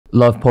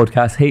Love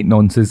podcasts, hate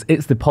nonsense.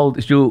 It's the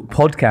PoliticsJOE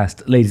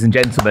podcast, ladies and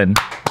gentlemen.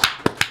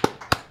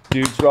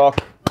 Dudes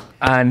rock.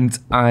 And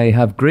I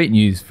have great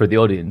news for the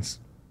audience.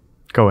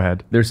 Go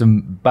ahead. There's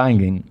some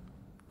banging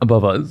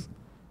above us.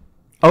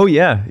 Oh,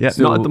 yeah. Yeah,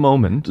 So not at the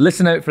moment.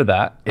 Listen out for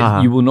that.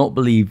 You will not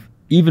believe,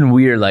 even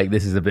we're like,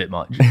 this is a bit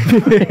much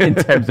in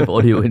terms of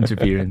audio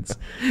interference.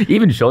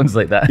 Even Sean's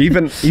like that.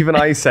 Even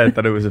I said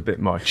that it was a bit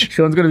much.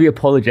 Sean's going to be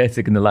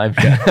apologetic in the live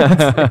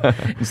chat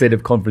instead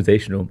of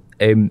confrontational.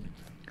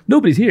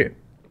 Nobody's here.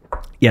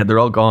 Yeah, they're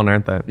all gone,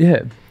 aren't they?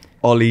 Yeah.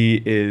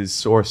 Ollie is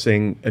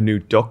sourcing a new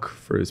duck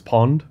for his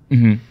pond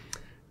in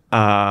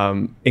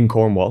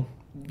Cornwall.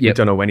 We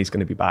don't know when he's going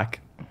to be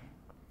back.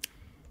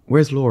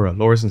 Where's Laura?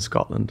 Laura's in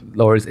Scotland.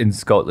 Laura's in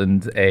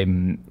Scotland.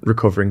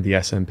 Recovering the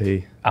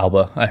SNP.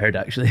 Alba, I heard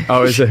actually.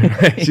 Oh, is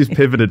it? She's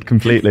pivoted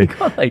completely. She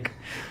got like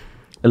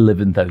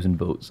 11,000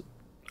 votes.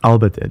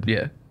 Alba did?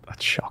 Yeah.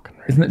 That's shocking.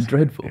 Really. Isn't it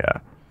dreadful? Yeah.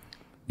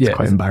 It's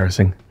quite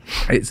embarrassing.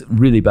 It's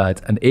really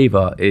bad. And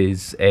Ava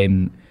is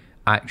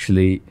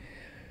actually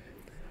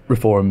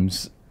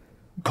Reform's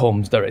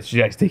comms director.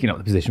 She's actually taking up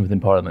the position within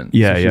Parliament.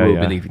 Yeah, so she will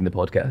be leaving the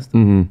podcast.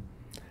 Mm-hmm.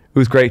 It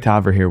was great to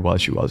have her here while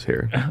she was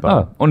here.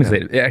 But,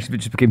 honestly, it actually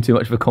just became too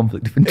much of a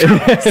conflict of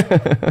interest.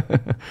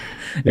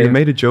 We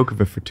made a joke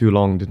of it for too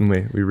long, didn't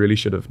we? We really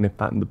should have nipped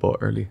that in the butt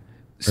earlier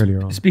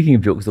on. Speaking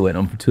of jokes that went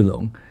on for too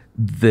long,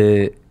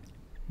 the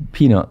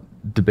peanut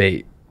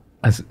debate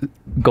has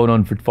gone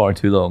on for far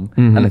too long.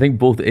 And I think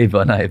both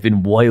Ava and I have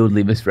been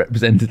wildly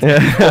misrepresented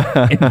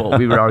in what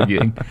we were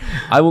arguing.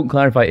 I won't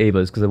clarify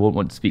Ava's because I won't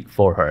want to speak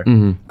for her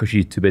because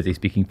she's too busy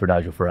speaking for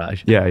Nigel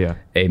Farage. Yeah.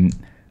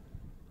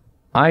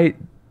 I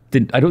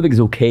don't think it's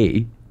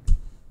okay.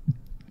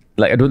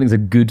 Like, I don't think it's a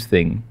good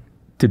thing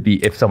to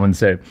be if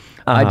someone's there.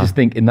 I just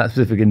think in that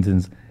specific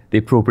instance, the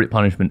appropriate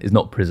punishment is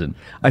not prison.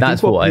 I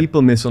think what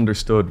people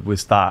misunderstood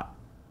was that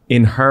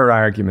in her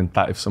argument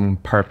that if someone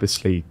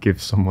purposely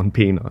gives someone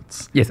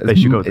peanuts, they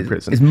should go to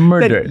prison. It's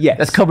murder. Yes.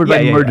 That's covered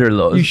by murder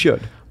laws. You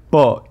should.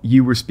 But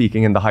you were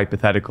speaking in the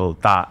hypothetical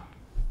that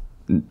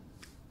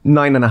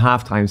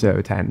 9.5 times out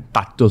of 10,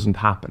 that doesn't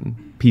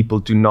happen. People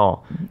do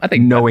not. I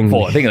think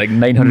knowingly. I think like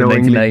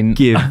 999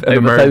 give out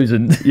of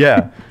 1,000.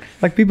 Yeah,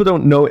 like people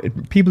don't know.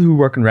 People who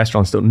work in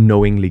restaurants don't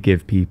knowingly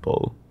give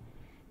people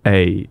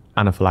a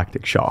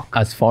anaphylactic shock.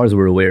 As far as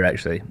we're aware,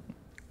 actually,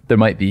 there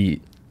might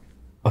be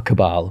a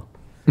cabal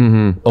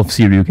of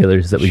serial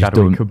killers that we just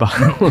don't. Cabal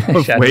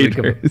of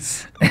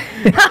waiters.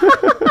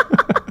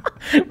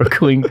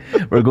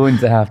 We're going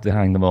to have to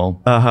hang them all.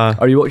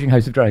 Are you watching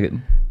House of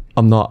Dragon?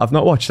 I'm not. I've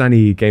not watched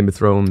any Game of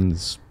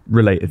Thrones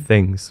related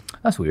things.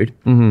 That's weird.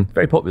 It's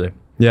very popular.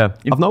 Yeah.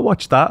 I've not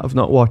watched that. I've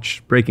not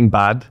watched Breaking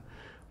Bad.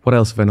 What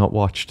else have I not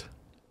watched?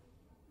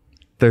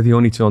 They're the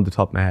only two on the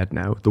top of my head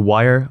now. The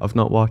Wire, I've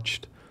not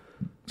watched.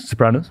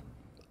 Sopranos?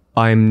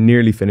 I'm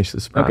nearly finished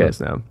The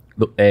Sopranos now.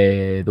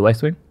 The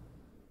West Wing?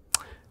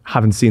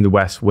 Haven't seen The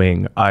West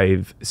Wing.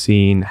 I've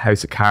seen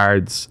House of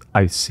Cards.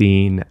 I've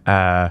seen,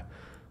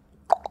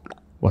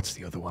 what's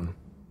the other one?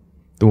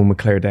 The one with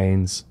Claire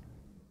Danes.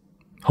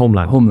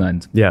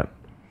 Homeland. Yeah,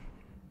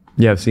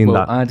 I've seen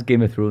that. Add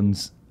Game of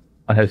Thrones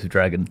and House of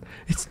Dragon.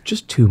 It's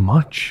just too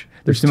much.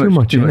 There's too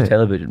much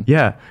television.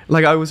 Yeah,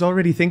 like I was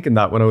already thinking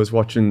that when I was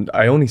watching.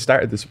 I only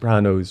started The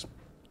Sopranos.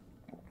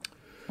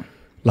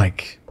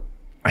 Like,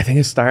 I think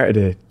I started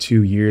it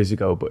 2 years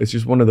ago, but it's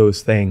just one of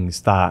those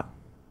things that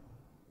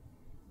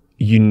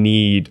you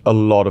need a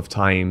lot of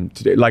time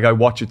to do. Like, I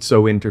watch it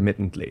so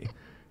intermittently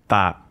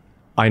that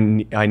I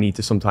need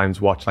to sometimes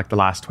watch like the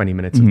last 20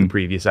 minutes of the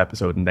previous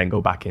episode and then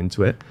go back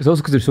into it. It's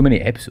also because there's so many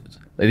episodes.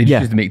 Like, they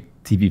just make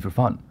TV for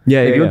fun.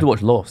 Yeah, if you want to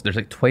watch Lost, there's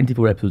like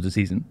 24 episodes a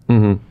season.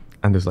 And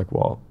there's like,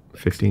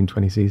 15,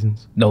 20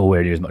 seasons?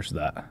 Nowhere near as much as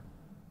that.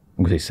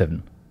 I'm going to say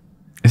 7.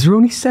 Is there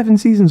only 7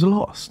 seasons of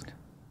Lost?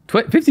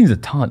 15 is a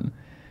ton.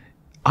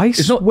 I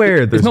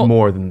swear there's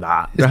more than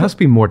that. There has to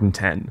be more than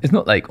 10. It's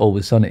not like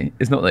Always Sunny.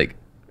 It's not like...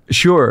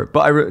 Sure,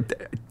 but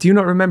do you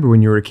not remember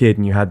when you were a kid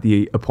and you had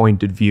the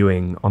appointed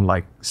viewing on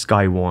like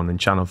Sky 1 and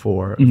Channel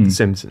 4 of The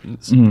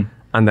Simpsons,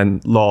 and then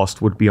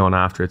Lost would be on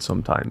after it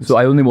sometimes? So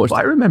I only watched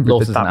I remember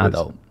Lost as an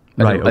adult.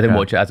 I didn't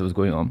watch it as it was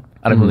going on.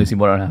 And I've only seen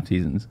 1.5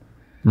 seasons.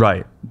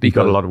 Right. You've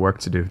got a lot of work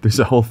to do. There's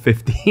a whole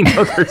 15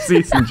 other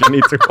seasons you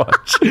need to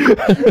watch.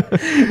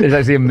 There's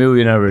actually 1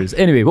 million hours.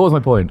 Anyway, what was my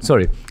point?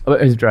 Sorry.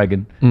 About House of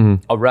Dragon.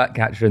 A rat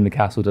catcher in the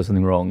castle does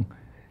something wrong.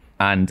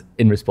 And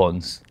in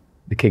response,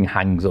 the king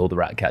hangs all the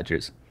rat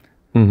catchers.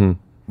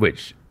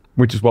 Which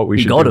is what we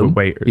should do with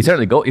waiters. He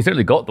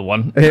certainly got the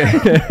one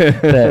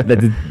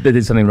that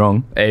did something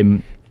wrong.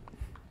 And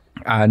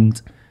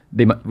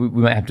we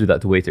might have to do that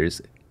to waiters.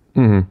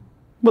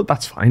 Well,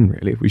 that's fine,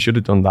 really. We should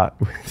have done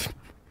that with...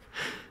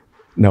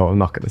 No, I'm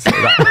not going to say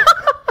that.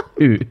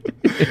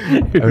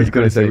 I was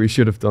going to say we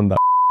should have done that.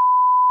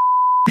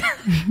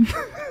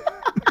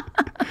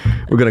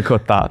 We're going to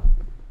cut that.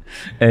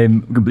 We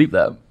can bleep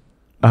that.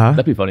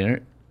 That'd be funny,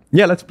 right?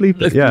 Yeah, let's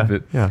bleep it.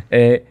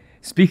 Yeah.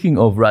 Speaking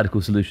of radical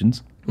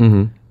solutions,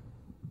 the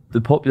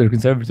popular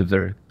Conservatives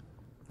are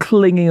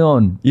clinging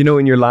on. You know,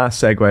 in your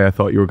last segue, I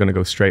thought you were going to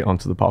go straight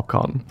onto the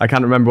popcorn. I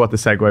can't remember what the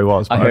segue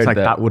was, but I was like,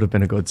 that would have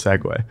been a good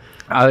segue.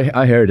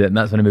 I heard it, and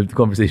that's when I moved the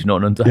conversation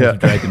on onto House of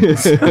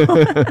Dragons.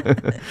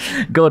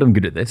 God, I'm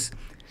good at this.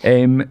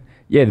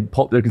 The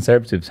Popular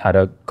Conservatives had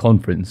a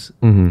conference,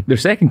 their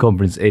second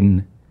conference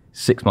in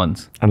 6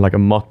 months. And like a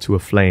moth to a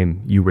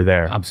flame, you were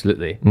there.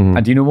 Absolutely.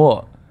 And do you know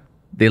what?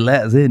 They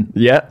let us in.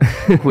 Yeah.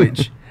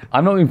 Which,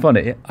 I'm not being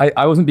funny.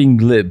 I wasn't being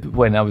glib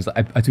when I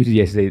tweeted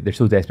yesterday, they're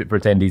so desperate for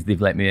attendees,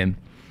 they've let me in.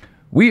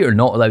 We are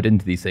not allowed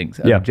into these things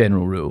as a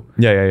general rule.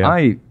 Yeah.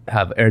 I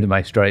have earned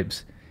my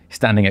stripes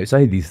standing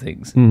outside these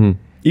things.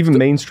 Even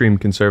mainstream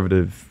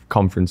conservative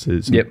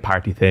conferences and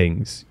party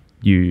things,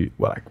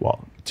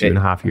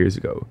 2.5 years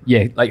ago.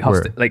 Yeah, like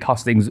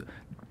hustings.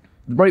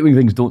 Right-wing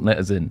things don't let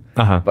us in.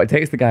 But I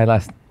texted the guy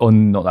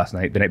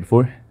the night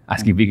before,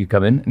 asking if he could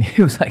come in, and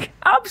he was like,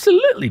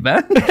 absolutely,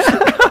 man.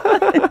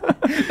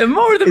 The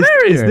more the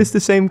merrier. Is this the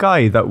same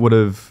guy that would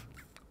have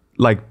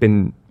like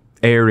been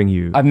airing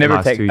you? I've never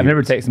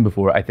texted him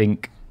before. I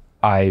think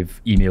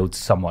I've emailed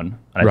someone,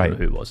 and I don't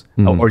know who it was,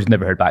 or just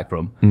never heard back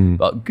from.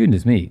 But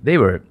goodness me, they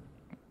were.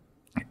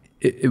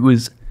 It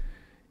was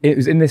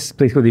in this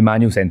place called the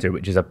Emmanuel Centre,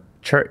 which is a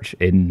church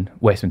in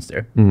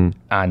Westminster,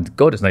 and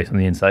God, it's nice on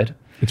the inside.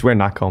 It's where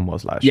NatCon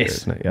was last year,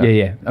 isn't it?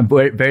 Yeah. I'm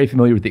very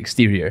familiar with the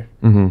exterior.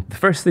 The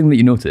first thing that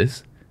you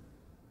notice,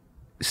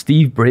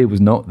 Steve Bray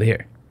was not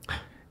there.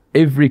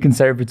 Every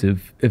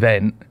Conservative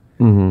event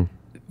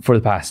for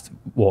the past,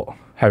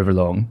 however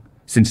long,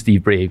 since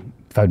Steve Bray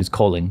found his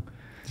calling.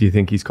 Do you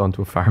think he's gone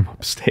to a farm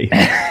upstate?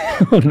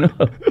 Oh no.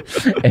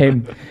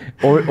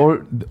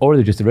 Or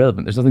they're just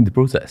irrelevant. There's nothing to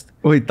protest.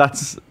 Wait,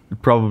 that's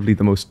probably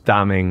the most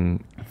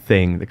damning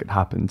thing that could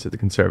happen to the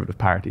Conservative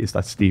Party is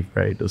that Steve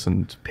Bray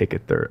doesn't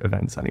picket their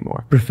events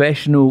anymore.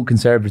 Professional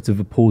Conservative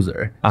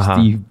opposer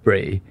Steve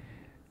Bray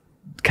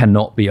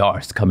cannot be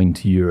arsed coming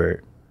to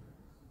your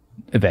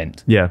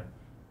event. Yeah.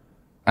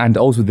 And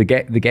also the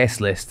guest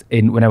list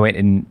when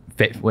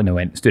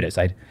I stood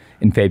outside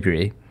in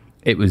February,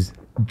 it was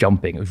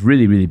jumping. It was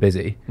really, really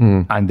busy,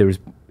 and there was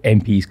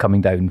MPs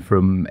coming down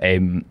from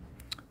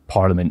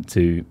Parliament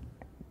to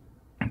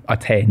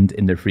attend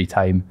in their free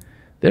time.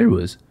 There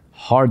was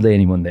hardly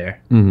anyone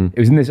there. It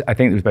was in this. I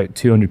think there was about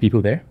 200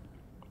 people there.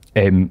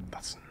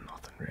 That's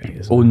nothing really.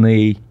 Is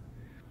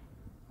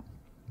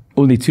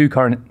only two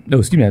current. No,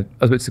 excuse me. I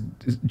was about to.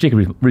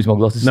 Jacob Rees-Mogg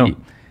lost his seat.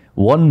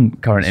 One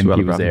current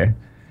MP was there.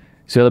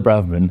 Suella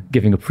Braverman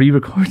giving a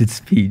pre-recorded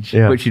speech,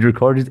 which she'd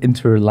recorded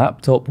into her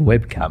laptop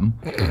webcam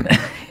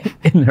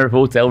in her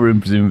hotel room,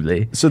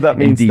 presumably. So that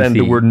means then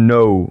there were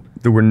no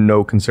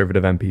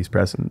Conservative MPs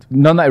present.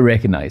 None that I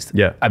recognised.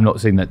 Yeah, I'm not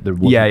saying that there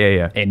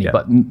wasn't any,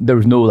 but there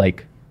was no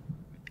like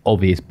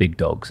obvious big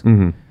dogs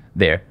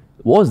there.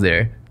 Was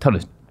there a ton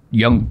of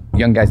young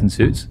guys in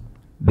suits?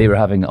 They were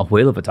having a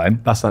whale of a time.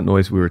 That's that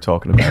noise we were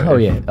talking about. Oh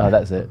yeah,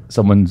 that's it.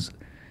 Someone's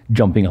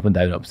jumping up and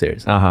down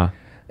upstairs.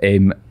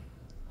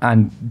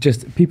 And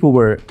just people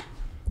were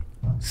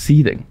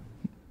seething,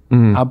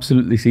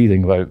 absolutely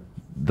seething about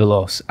the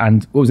loss.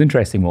 And what was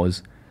interesting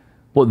was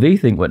what they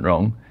think went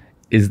wrong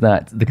is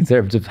that the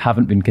Conservatives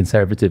haven't been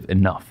conservative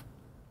enough.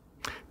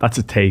 That's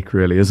a take,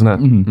 really, isn't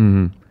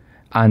it?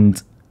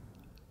 And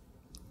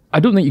I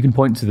don't think you can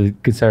point to the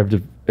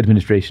Conservative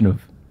administration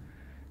of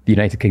the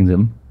United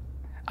Kingdom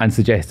and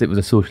suggest it was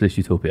a socialist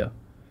utopia.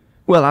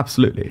 Well,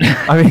 absolutely.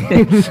 I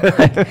mean,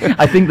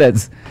 I think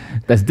that's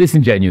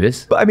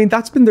disingenuous. But I mean,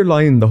 that's been their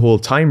line the whole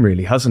time,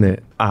 really, hasn't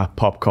it? At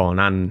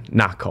PopCon and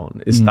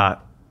NatCon, is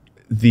that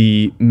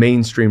the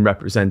mainstream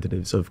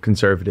representatives of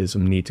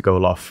conservatism need to go a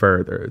lot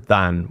further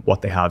than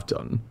what they have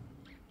done,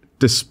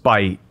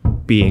 despite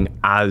being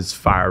as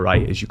far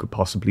right as you could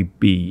possibly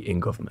be in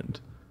government.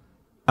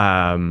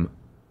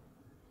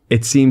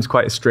 It seems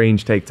quite a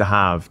strange take to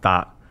have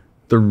that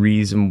the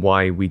reason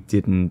why we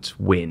didn't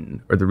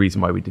win or the reason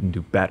why we didn't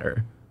do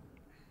better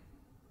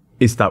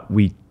is that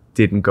we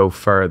didn't go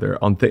further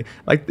on things.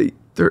 Like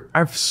there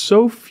are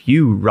so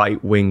few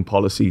right-wing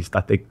policies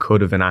that they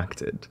could have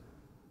enacted.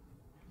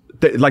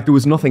 Like there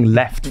was nothing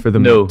left for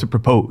them to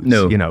propose,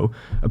 you know,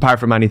 apart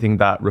from anything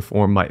that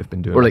Reform might have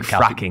been doing, or like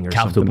fracking or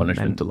capital something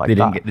punishment. like They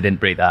that. didn't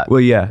break that.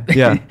 Well, yeah.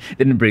 They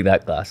didn't break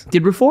that glass.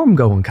 Did Reform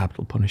go on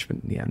capital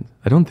punishment in the end?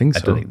 I don't think so.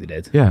 I don't think they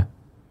did. Yeah.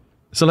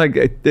 So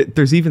like,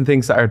 there's even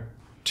things that are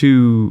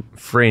too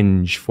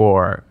fringe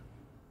for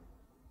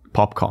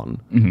PopCon.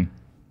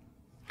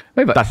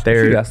 Maybe that I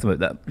should ask them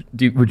about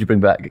that. Would you bring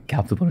back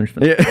capital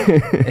punishment?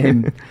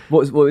 Yeah.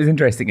 What was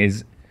interesting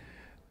is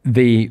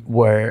they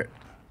were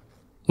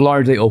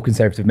largely all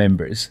Conservative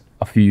members.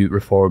 A few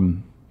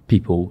Reform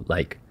people,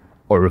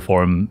 or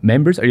Reform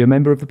members. Are you a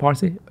member of the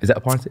party? Is that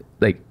a party?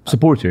 Like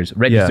supporters,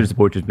 registered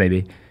supporters,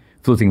 maybe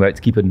floating about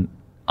to keep an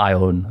eye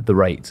on the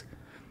right.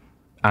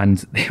 And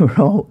they were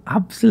all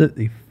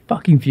absolutely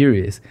fucking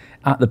furious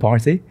at the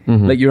party.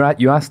 Like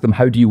you ask them,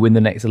 how do you win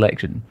the next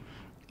election?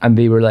 And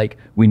they were like,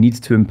 we need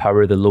to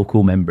empower the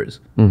local members.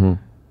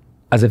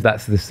 As if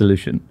that's the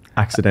solution.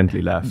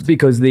 Accidentally left.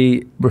 Because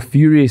they were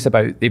furious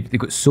about, they've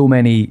got so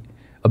many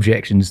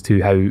objections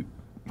to how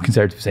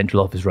Conservative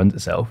central office runs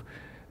itself,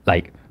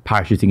 like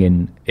parachuting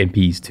in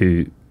MPs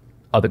to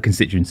other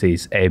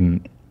constituencies.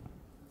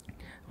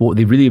 What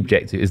they really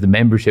object to is the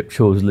membership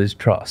chose Liz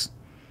Truss,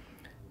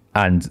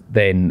 and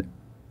then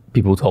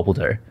people toppled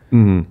her,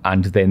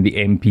 and then the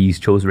MPs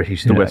chose Rishi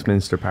Sunak. The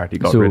Westminster Party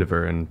got rid of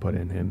her and put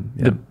in him.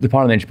 Yeah. The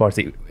parliamentary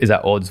party is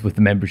at odds with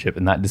the membership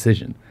in that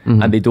decision,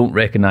 and they don't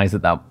recognise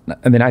that.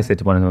 And then I said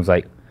to one of them, I was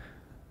like,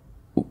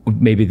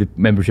 maybe the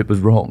membership was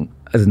wrong,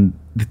 as in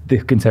the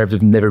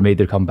Conservatives never made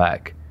their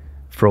comeback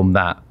from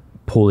that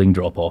polling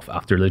drop off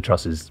after Liz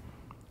Truss's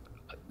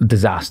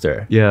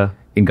disaster. Yeah.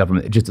 In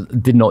government, it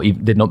just did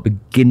not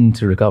begin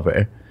to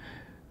recover.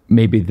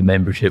 Maybe the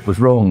membership was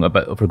wrong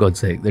about, for God's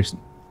sake, there's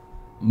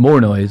more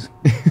noise.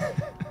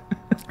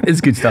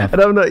 It's good stuff.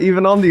 And I'm not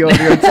even on the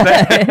audio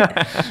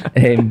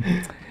today.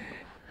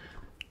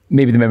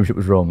 Maybe the membership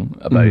was wrong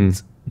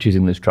about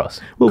choosing Liz Truss.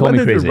 Well,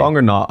 whether they're wrong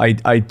or not,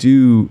 I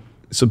do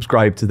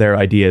subscribe to their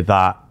idea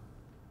that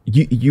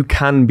you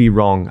can be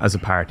wrong as a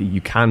party,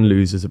 you can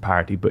lose as a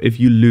party, but if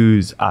you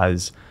lose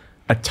as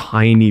a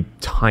tiny,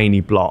 tiny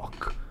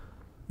block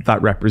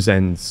that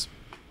represents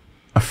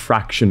a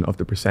fraction of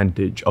the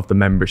percentage of the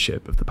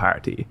membership of the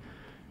party,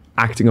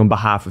 acting on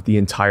behalf of the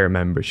entire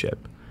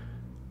membership,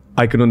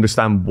 I can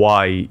understand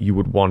why you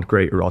would want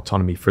greater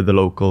autonomy for the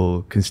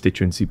local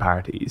constituency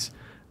parties.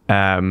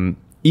 Even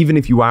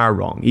if you are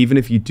wrong, even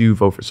if you do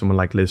vote for someone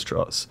like Liz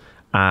Truss,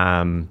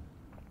 I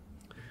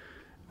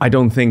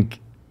don't think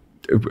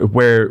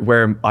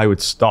where I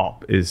would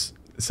stop is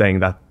saying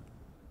that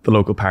the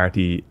local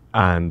party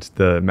and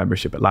the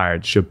membership at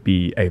large should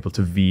be able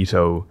to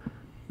veto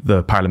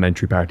the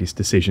parliamentary party's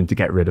decision to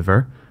get rid of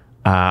her.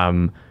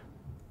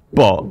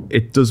 But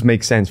it does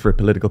make sense for a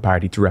political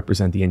party to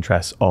represent the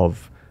interests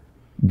of,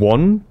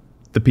 one,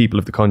 the people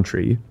of the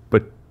country,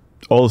 but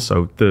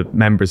also the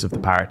members of the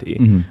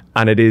party.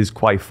 And it is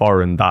quite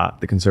foreign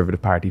that the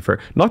Conservative Party, for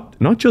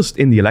not just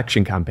in the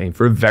election campaign,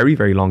 for a very,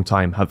 very long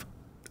time have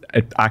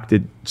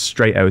acted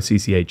straight out of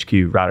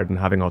CCHQ rather than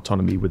having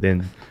autonomy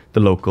within the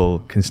local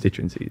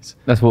constituencies.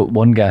 That's what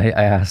one guy,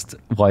 I asked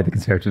why the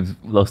Conservatives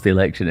lost the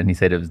election, and he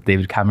said it was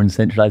David Cameron's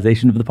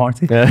centralisation of the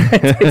party.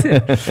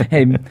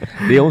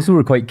 They also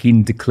were quite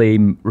keen to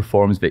claim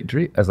Reform's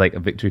victory as like a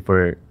victory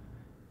for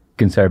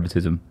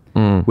conservatism,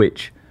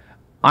 which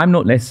I'm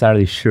not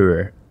necessarily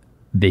sure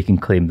they can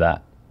claim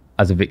that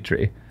as a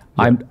victory.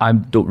 Yeah. I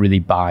don't really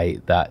buy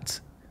that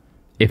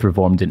if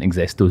Reform didn't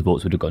exist, those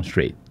votes would have gone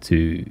straight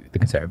to the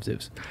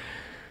Conservatives.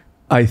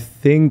 I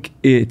think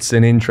it's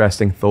an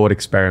interesting thought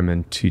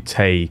experiment to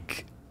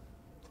take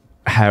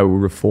how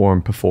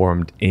Reform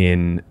performed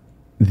in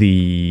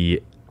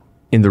the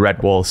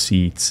red wall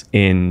seats,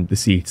 in the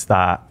seats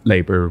that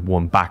Labour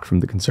won back from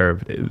the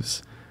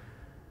Conservatives,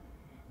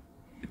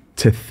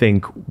 to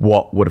think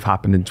what would have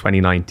happened in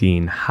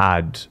 2019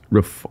 had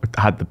the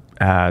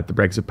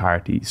Brexit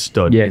Party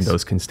stood in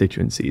those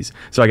constituencies.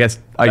 So I guess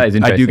I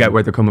do get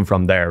where they're coming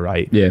from there,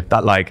 right? Yeah.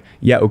 That like,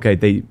 yeah, okay,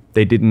 they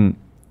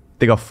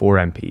got 4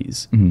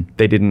 MPs.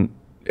 They didn't,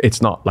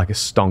 it's not like a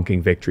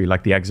stonking victory,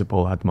 like the exit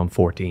poll had them on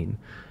 14.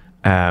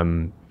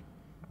 I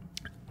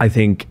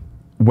think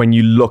when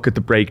you look at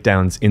the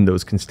breakdowns in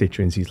those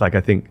constituencies, like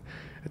I think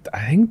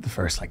the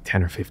first like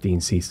 10 or 15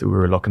 seats that we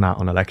were looking at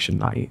on election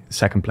night,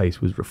 second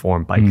place was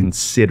Reform by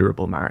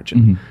considerable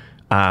margin.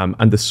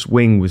 And the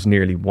swing was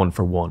nearly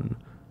 1-for-1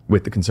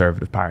 with the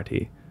Conservative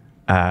Party.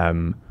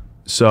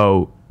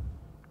 So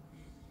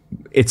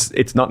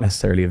it's not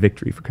necessarily a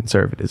victory for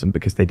conservatism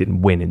because they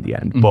didn't win in the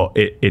end, but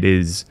it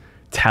is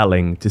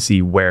telling to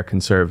see where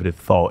conservative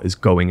thought is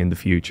going in the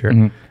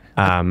future.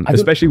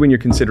 Especially when you're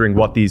considering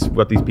what these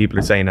people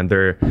are saying and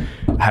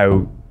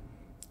how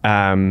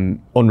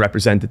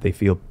unrepresented they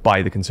feel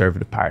by the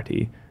Conservative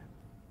Party.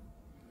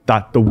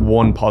 That the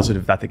one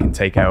positive that they can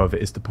take out of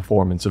it is the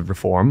performance of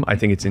Reform. I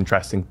think it's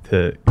interesting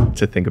to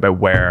think about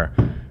where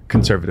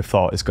conservative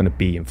thought is going to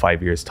be in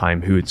 5 years'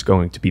 time, who it's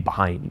going to be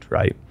behind,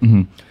 right?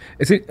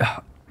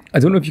 I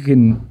don't know if you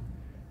can.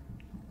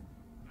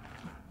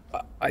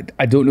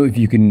 I don't know if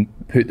you can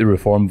put the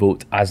Reform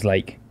vote as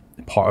like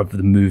part of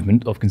the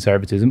movement of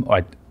conservatism.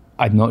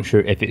 I'm not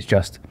sure if it's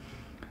just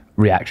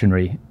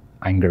reactionary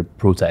anger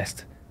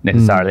protest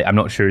necessarily. I'm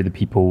not sure the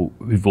people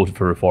who voted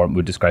for Reform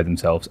would describe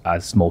themselves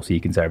as small c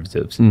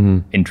conservatives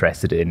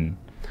interested in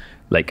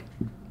like.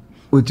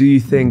 Well, do you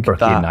think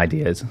Burkean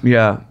ideas?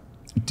 Yeah.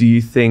 Do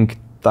you think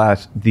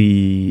that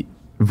the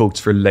votes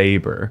for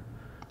Labour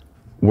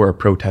were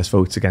protest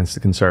votes against the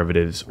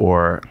Conservatives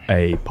or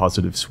a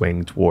positive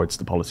swing towards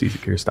the policies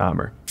of Keir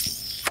Starmer?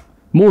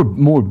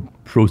 More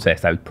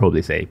protest, I would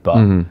probably say, but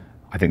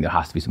I think there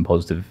has to be some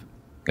positive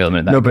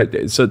element. No,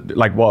 but so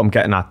like what I'm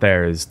getting at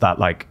there is that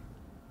like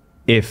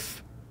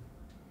if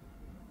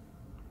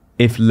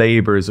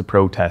Labour is a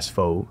protest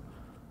vote,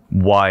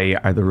 why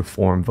are the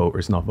Reform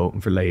voters not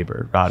voting for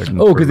Labour rather than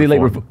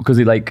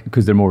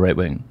because they're more right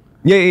wing?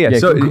 Yeah.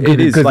 So it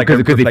is like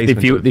because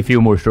they feel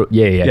more strong.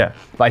 Yeah.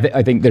 But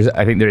I think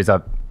there is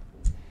a.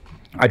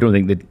 I don't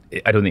think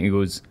it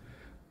goes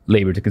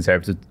Labour to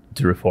Conservative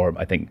to Reform.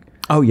 I think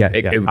Oh yeah,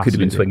 It could have been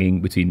absolutely.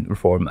 swinging between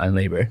Reform and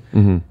Labour.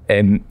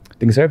 The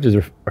Conservatives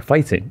are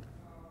fighting.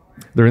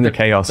 They're in the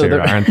chaos here,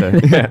 aren't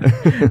they? Yeah.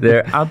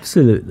 They're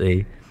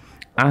absolutely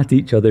at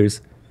each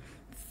other's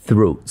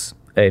throats.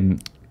 Kemi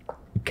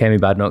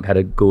Badenoch had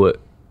a go at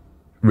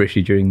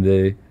Rishi during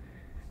the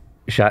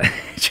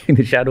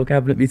shadow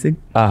cabinet meeting.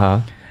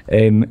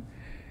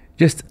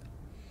 Just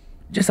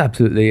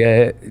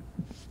absolutely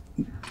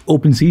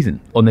open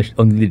season on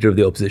the leader of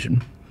the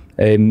opposition.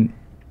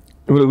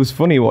 Well, it was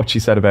funny what she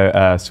said about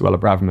Suella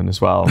Braverman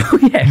as well.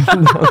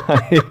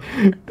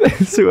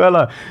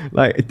 Suella,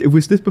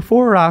 was this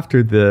before or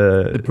after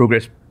the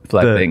progress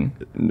flag thing?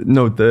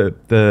 No,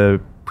 the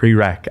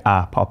prereq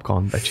at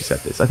PopCon that she said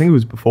this. I think it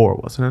was before,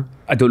 wasn't it?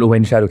 I don't know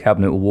when shadow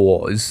cabinet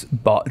was,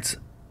 but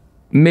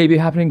maybe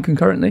happening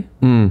concurrently,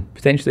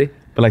 potentially.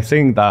 But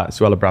saying that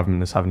Suella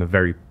Braverman is having a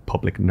very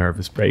public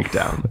nervous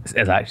breakdown.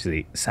 It's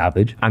actually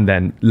savage. And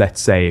then,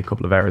 let's say a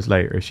couple of hours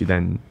later, she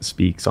then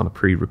speaks on a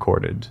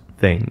pre-recorded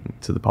thing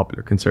to the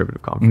Popular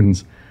Conservative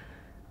Conference.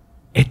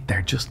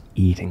 They're just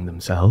eating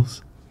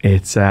themselves.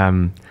 It's,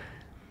 I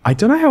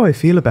don't know how I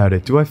feel about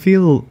it. Do I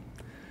feel...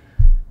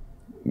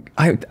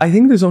 I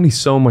think there's only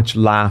so much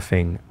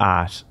laughing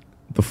at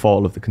the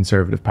fall of the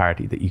Conservative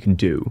Party that you can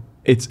do.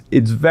 It's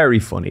very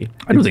funny.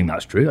 I don't think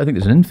that's true. I think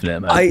there's an infinite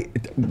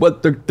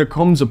amount. There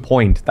comes a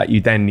point that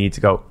you then need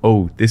to go,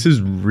 oh, this is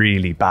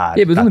really bad.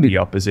 Yeah, but the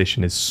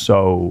opposition is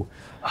so...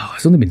 Oh,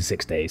 it's only been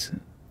 6 days.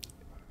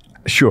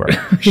 Sure.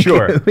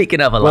 We can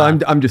have a laugh.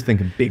 Well, I'm just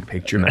thinking big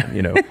picture, man,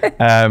 you know.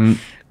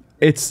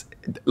 It's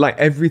like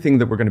everything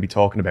that we're going to be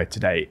talking about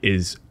today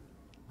is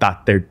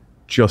that they're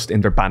just in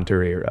their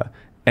banter era.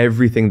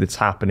 Everything that's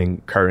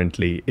happening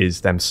currently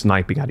is them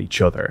sniping at each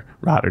other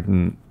rather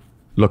than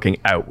looking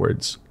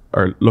outwards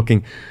or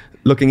looking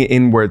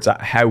inwards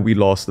at how we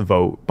lost the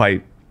vote by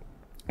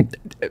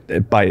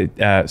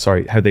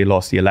how they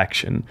lost the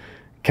election.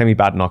 Kemi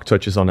Badenoch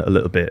touches on it a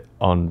little bit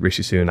on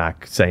Rishi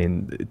Sunak,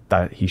 saying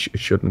that he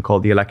shouldn't call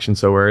the election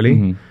so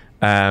early.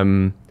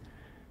 That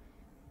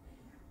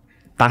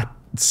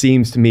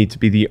seems to me to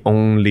be the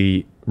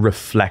only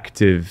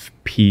reflective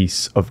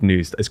piece of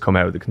news that has come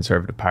out of the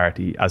Conservative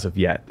Party as of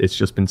yet. It's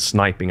just been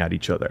sniping at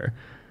each other.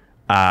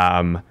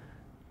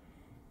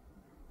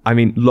 I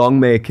mean,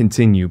 long may it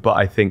continue, but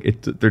I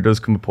think there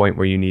does come a point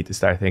where you need to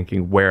start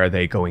thinking, where are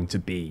they going to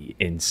be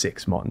in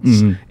 6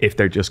 months if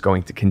they're just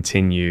going to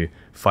continue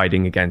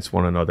fighting against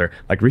one another?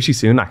 Like Rishi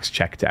Sunak's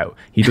checked out.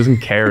 He doesn't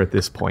care at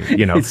this point.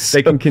 You know,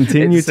 they can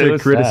continue to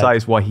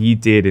criticize what he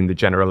did in the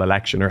general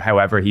election or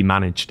however he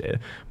managed it,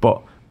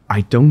 but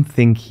I don't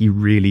think he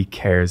really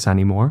cares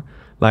anymore.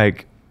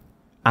 Like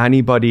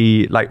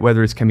anybody, like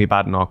whether it's Kemi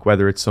Badenoch,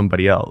 whether it's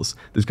somebody else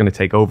that's going to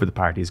take over the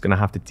party is going to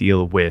have to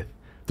deal with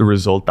the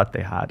result that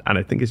they had. And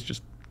I think it's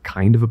just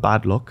kind of a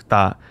bad luck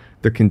that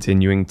they're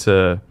continuing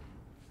to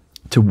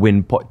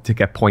win, to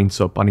get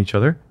points up on each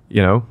other,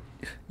 you know?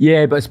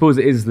 Yeah, but I suppose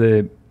it is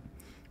the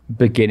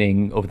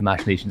beginning of the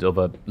machinations of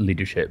a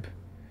leadership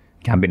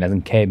campaign, as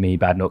in Kemi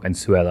Badenoch and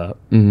Suella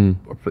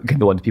are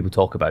the ones people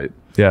talk about.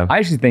 Yeah. I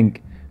actually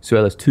think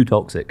Suella's too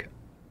toxic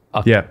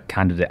a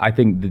candidate. I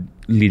think the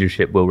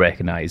leadership will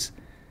recognise,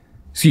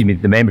 the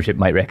membership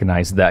might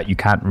recognise that you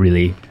can't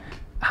really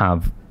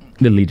have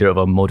the leader of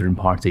a modern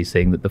party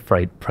saying that the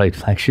pride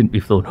flag shouldn't be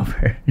flown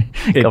over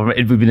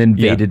government. We've been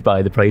invaded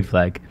by the pride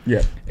flag.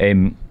 Yeah.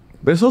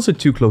 But it's also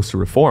too close to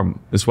Reform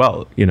as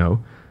well, you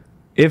know.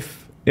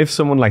 If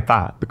someone like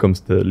that becomes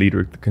the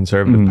leader of the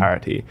Conservative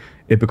Party,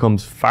 it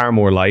becomes far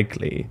more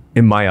likely,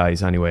 in my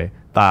eyes anyway,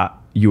 that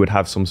you would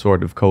have some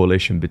sort of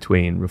coalition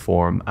between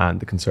Reform and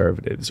the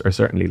Conservatives, or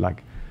certainly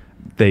like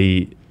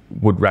they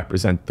would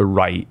represent the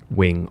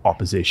right-wing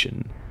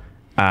opposition.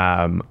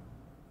 At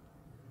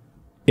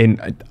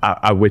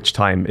which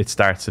time it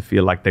starts to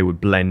feel like they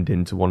would blend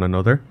into one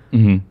another.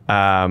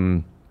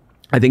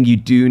 I think you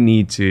do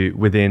need to,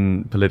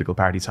 within political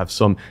parties, have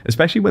some,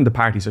 especially when the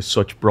parties are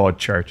such broad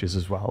churches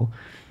as well,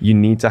 you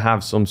need to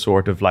have some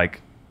sort of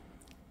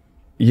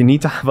you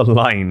need to have a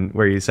line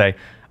where you say,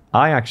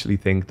 I actually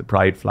think the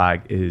pride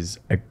flag is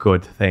a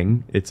good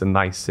thing. It's a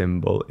nice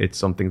symbol. It's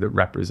something that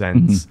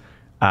represents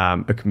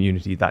a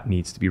community that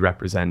needs to be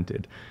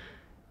represented.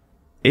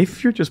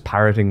 If you're just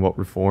parroting what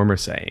Reform are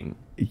saying,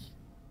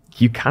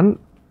 you can't,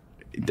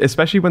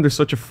 especially when there's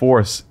such a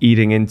force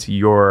eating into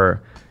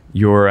your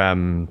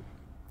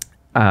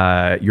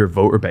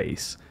voter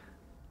base.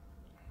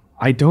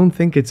 I don't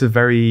think it's a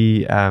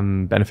very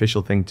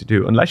beneficial thing to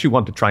do, unless you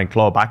want to try and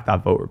claw back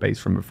that voter base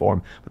from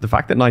Reform. But the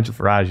fact that Nigel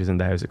Farage is in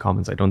the House of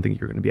Commons, I don't think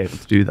you're going to be able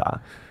to do that.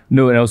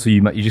 No, and also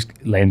you just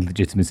lend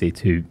legitimacy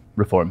to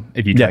Reform.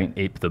 If you try and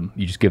ape them,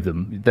 you just give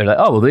them, they're like,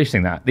 oh, well, they're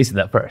saying that. They said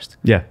that first.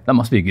 Yeah. That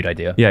must be a good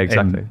idea. Yeah,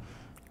 exactly.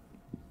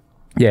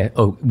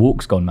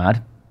 Woke's gone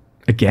mad.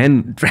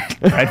 Again.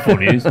 Dreadful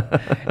news.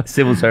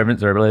 Civil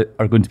servants are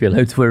going to be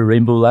allowed to wear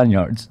rainbow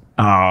lanyards.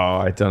 Oh,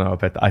 I don't know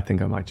about that. I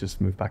think I might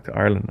just move back to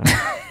Ireland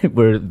now.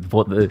 We're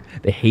the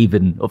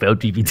haven of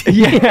LGBT.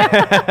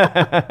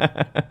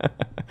 Yeah.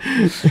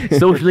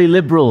 Socially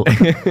liberal.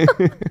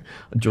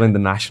 Join the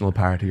National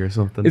Party or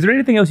something. Is there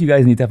anything else you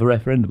guys need to have a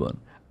referendum on?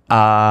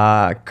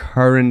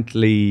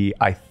 Currently,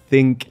 I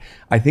think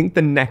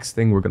the next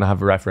thing we're going to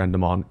have a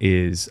referendum on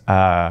is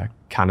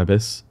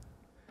cannabis.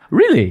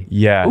 Really?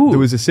 Yeah, Ooh. there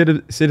was a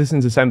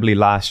citizens' assembly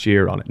last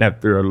year on it. Now,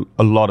 there are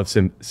a lot of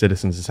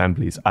citizens'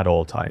 assemblies at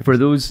all times. For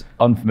those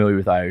unfamiliar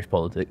with Irish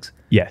politics.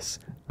 Yes.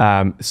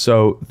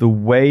 So the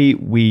way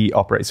we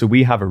operate, so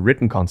we have a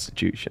written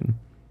constitution.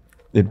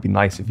 It'd be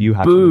nice if you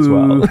had one as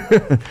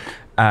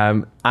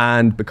well.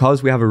 And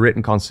because we have a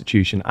written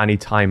constitution, any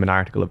time an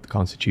article of the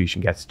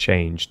constitution gets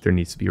changed, there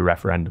needs to be a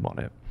referendum on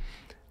it.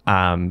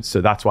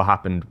 So that's what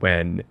happened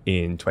when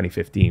in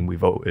 2015 we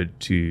voted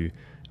to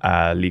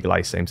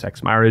legalize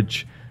same-sex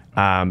marriage,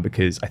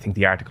 because I think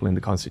the article in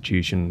the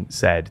constitution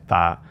said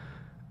that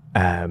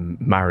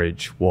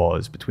marriage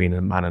was between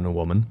a man and a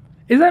woman.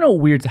 Is that not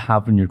weird to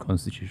have in your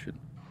constitution?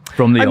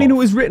 From the I mean, it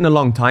was written a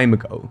long time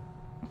ago.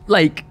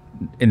 like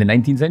in the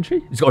 19th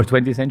century or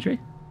 20th century?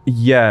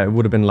 Yeah, it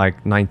would have been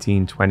like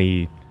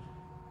 1920,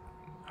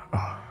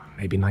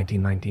 maybe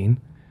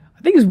 1919.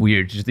 I think it's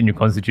weird just in your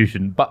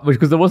constitution, but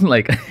because there wasn't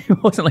like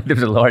it wasn't like there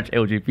was a large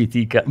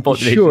LGBT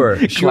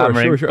population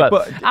clamoring. Sure.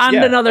 But, and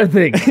another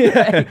thing,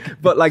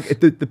 but like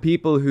the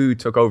people who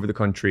took over the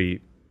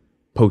country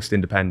post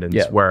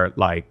independence were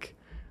like,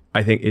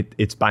 I think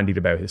it's bandied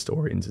about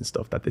historians and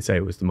stuff that they say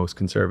it was the most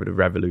conservative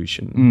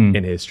revolution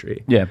in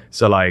history. Yeah.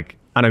 So like,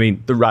 and I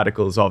mean, the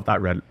radicals of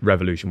that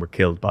revolution were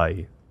killed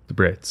by the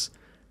Brits.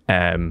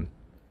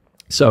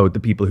 So the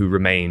people who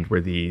remained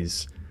were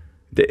these.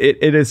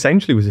 It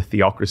essentially was a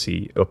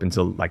theocracy up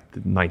until like the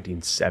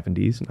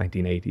 1970s,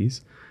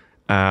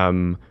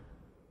 1980s.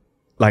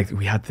 Like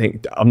we had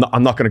things. I'm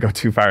not going to go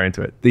too far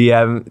into it.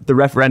 The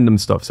referendum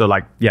stuff. So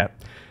like, yeah,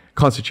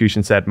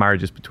 Constitution said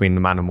marriage is between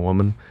a man and a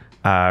woman.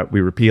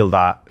 We repealed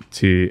that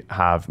to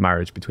have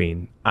marriage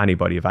between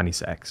anybody of any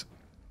sex.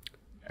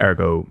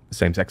 Ergo,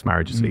 same-sex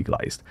marriage is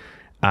legalized.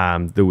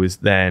 There was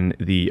then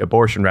the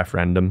abortion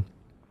referendum,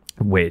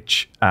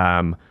 which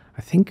I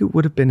think it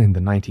would have been in the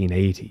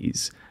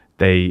 1980s.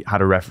 They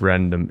had a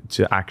referendum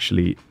to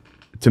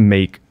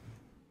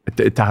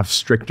have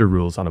stricter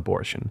rules on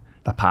abortion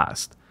that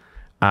passed.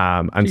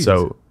 And Jesus.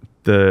 So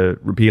the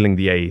repealing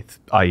the eighth,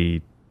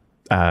 i.e.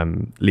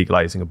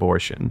 Legalizing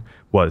abortion,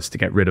 was to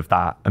get rid of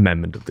that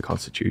amendment of the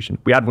Constitution.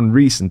 We had one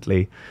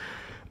recently,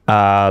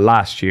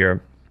 last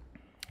year,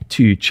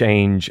 to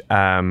change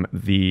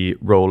the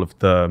role of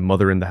the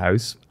mother in the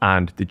house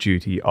and the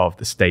duty of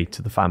the state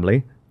to the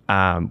family,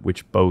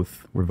 which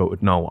both were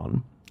voted no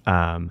on.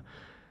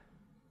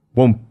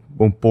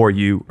 Won't bore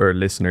you or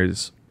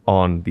listeners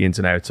on the ins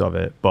and outs of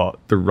it, but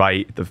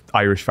the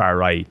Irish far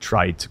right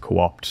tried to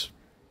co-opt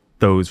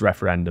those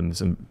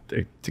referendums and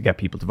to get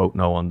people to vote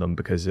no on them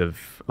because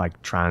of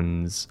like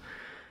trans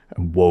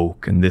and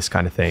woke and this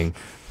kind of thing.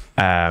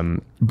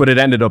 But it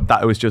ended up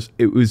that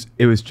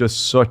it was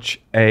just such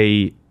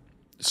a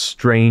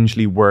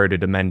strangely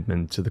worded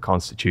amendment to the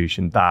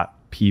Constitution that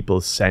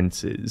people's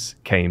senses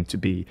came to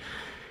be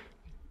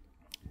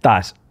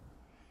that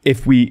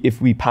if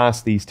we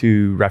passed these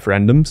two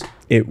referendums,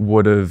 it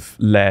would have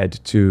led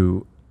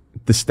to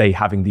the state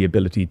having the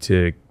ability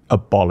to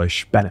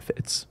abolish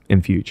benefits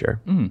in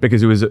future,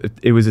 because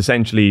it was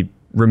essentially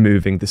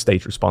removing the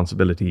state's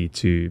responsibility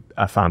to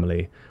a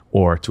family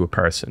or to a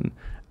person.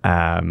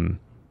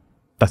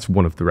 That's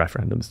one of the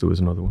referendums. There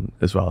was another one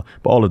as well,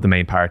 but all of the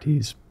main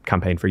parties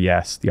campaigned for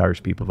yes. The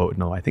Irish people voted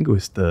no. I think it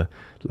was the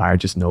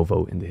largest no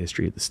vote in the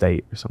history of the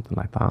state or something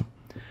like that.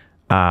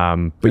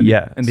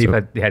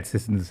 They had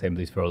citizens'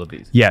 assemblies for all of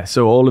these. Yeah,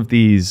 so all of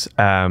these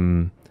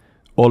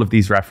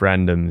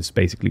referendums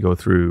basically go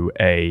through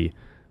a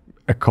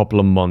couple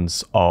of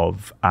months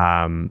of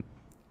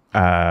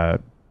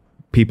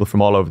people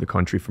from all over the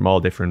country, from all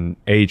different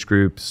age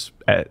groups,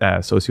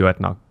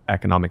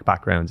 socioeconomic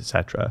backgrounds,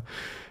 etc.,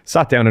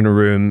 sat down in a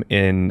room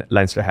in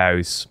Leinster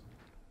House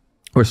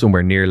or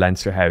somewhere near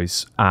Leinster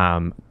House.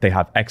 They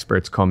have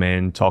experts come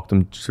in, talk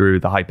them through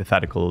the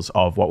hypotheticals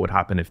of what would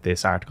happen if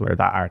this article or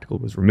that article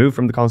was removed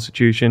from the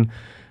Constitution.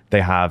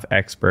 They have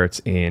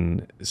experts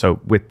so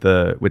with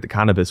the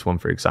cannabis one,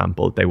 for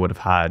example, they would have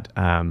had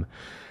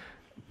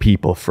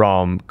people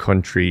from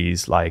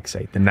countries like,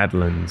 say, the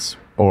Netherlands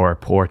or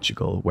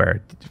Portugal,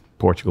 where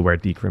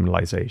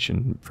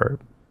decriminalization for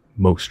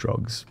most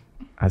drugs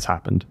has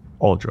happened.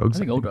 All drugs. I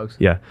think all drugs.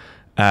 Yeah.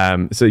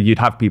 So you'd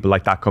have people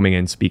like that coming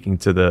in, speaking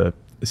to the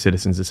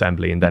Citizens'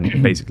 Assembly, and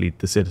then basically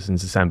the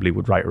Citizens' Assembly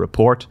would write a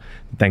report,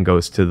 then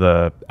goes to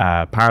the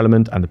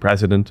Parliament and the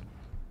President,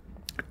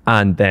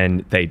 and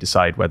then they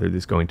decide whether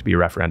there's going to be a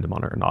referendum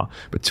on it or not.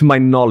 But to my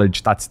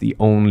knowledge, that's the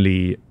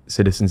only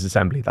Citizens'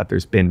 Assembly that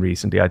there's been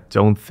recently. I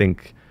don't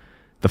think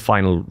the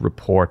final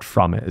report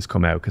from it has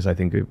come out, because I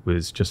think it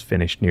was just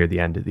finished near the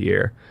end of the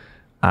year.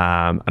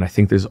 And I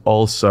think there's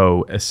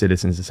also a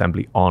Citizens'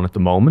 Assembly on at the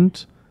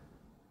moment.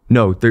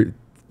 No, there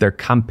are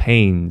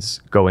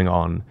campaigns going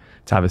on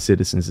to have a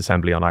Citizens'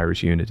 Assembly on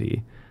Irish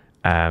unity.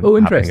 happening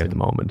interesting. at the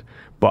moment.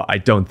 But I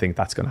don't think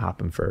that's going to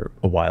happen for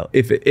a while.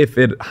 If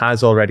it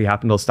has already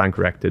happened, I'll stand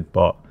corrected.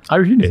 But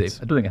Irish unity,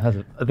 I don't think it has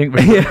it. I think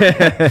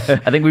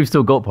I think we've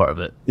still got part of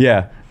it.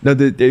 yeah, no,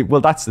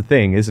 well, that's the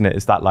thing, isn't it?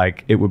 Is that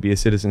like it would be a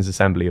citizens'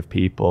 assembly of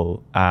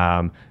people.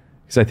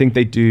 Because I think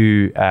they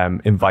do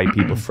invite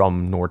people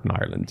from Northern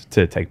Ireland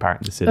to take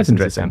part in the citizens'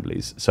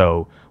 assemblies.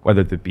 So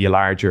whether there be a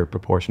larger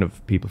proportion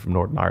of people from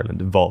Northern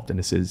Ireland involved in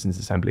a citizens'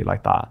 assembly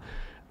like that.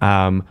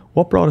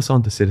 What brought us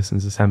on to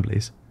citizens'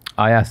 assemblies?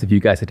 I asked if you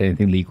guys had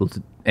anything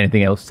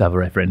else to have a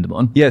referendum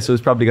on. Yeah, so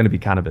it's probably going to be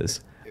cannabis.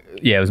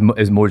 Yeah, it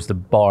was more just a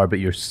bar, but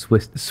your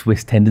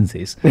Swiss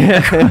tendencies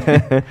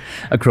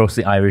across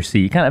the Irish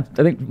Sea. I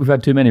think we've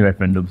had too many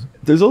referendums.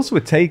 There's also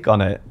a take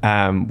on it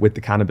with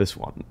the cannabis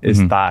one,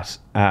 is that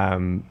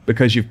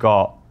because you've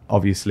got,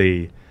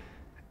 obviously,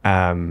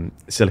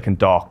 Silicon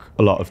Dock,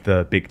 a lot of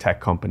the big tech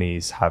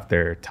companies have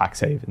their tax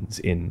havens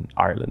in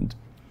Ireland.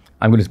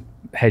 I'm going to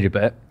hedge a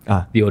bet.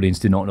 The audience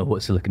do not know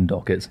what Silicon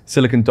Dock is.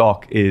 Silicon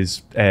Dock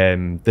is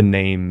the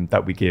name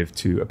that we give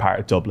to a part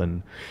of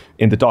Dublin,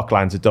 in the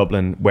Docklands of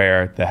Dublin,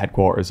 where the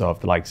headquarters of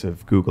the likes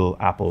of Google,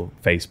 Apple,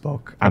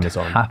 Facebook,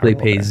 Amazon happily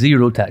pay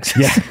zero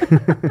taxes.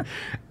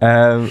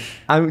 Yeah.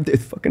 And the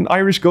fucking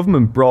Irish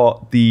government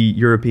brought the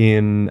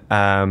European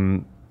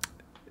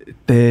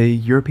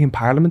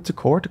Parliament to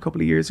court a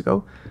couple of years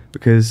ago,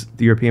 because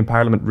the European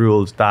Parliament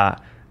ruled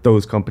that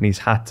those companies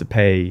had to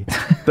pay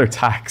their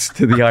tax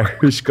to the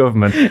Irish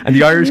government, and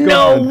the Irish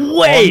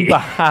government, on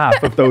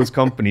behalf of those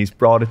companies,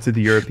 brought it to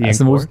the European That's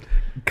court. the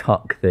most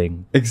cuck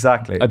thing.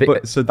 Exactly.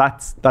 But so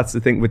that's the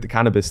thing with the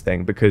cannabis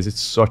thing, because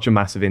it's such a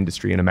massive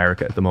industry in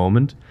America at the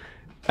moment.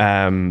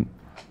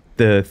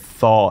 The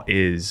thought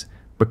is,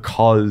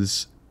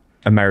 because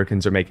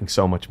Americans are making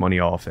so much money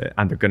off it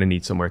and they're going to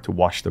need somewhere to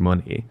wash their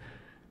money,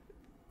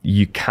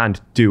 you can't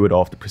do it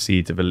off the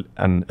proceeds of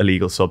an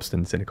illegal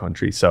substance in a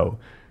country. So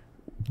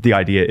the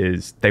idea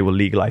is they will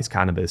legalize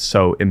cannabis,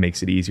 so it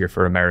makes it easier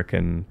for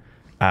American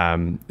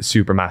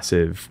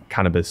supermassive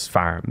cannabis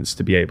farms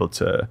to be able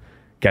to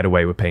get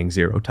away with paying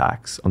zero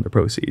tax on the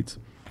proceeds.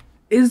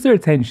 Is there a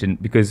tension?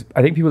 Because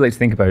I think people like to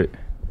think about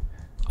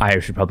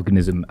Irish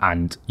republicanism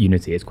and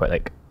unity as quite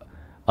like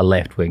a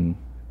left-wing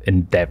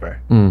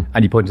endeavour.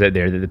 And you pointed out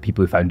there that the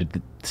people who founded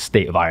the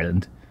state of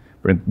Ireland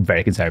were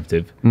very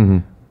conservative.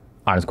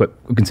 Ireland's quite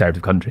a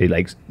conservative country,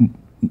 like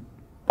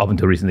up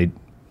until recently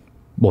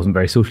wasn't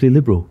very socially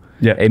liberal.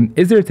 Yeah.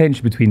 Is there a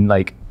tension between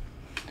like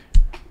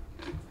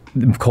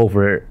the call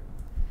for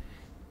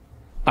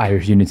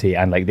Irish unity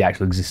and like the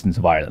actual existence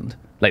of Ireland,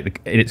 like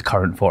in its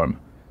current form?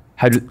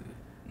 How do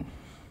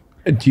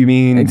you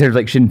mean in terms of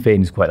like Sinn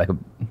Féin is quite like a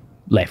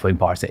left-wing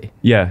party?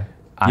 Yeah.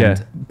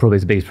 And probably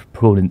is the biggest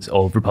proponents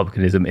of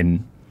republicanism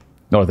in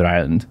Northern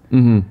Ireland.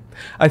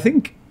 I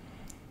think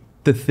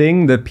the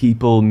thing that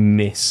people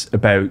miss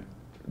about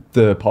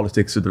the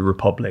politics of the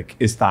Republic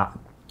is that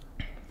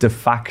de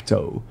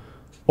facto,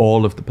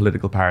 all of the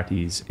political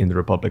parties in the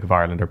Republic of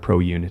Ireland are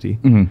pro-unity.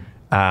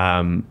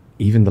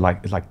 Even the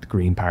like the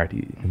Green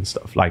Party and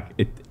stuff.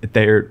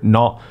 They're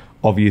not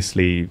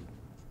obviously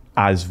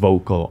as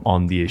vocal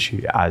on the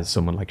issue as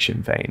someone like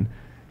Sinn Féin,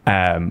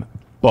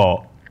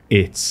 but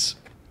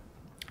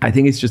I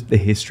think it's just the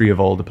history of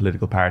all the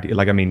political parties.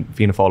 Like, I mean,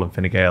 Fianna Fáil and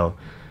Fine Gael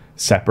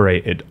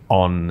separated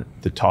on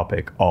the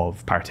topic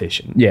of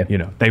partition. Yeah, you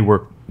know, they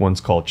were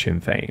once called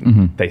Sinn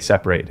Féin. They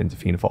separated into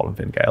Fianna Fáil and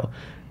Fine Gael.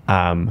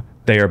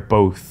 They are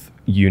both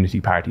unity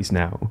parties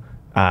now.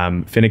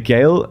 Fine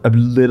Gael a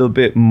little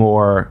bit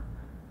more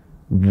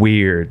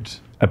weird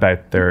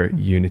about their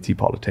unity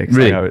politics.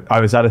 Really? I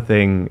was at a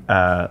thing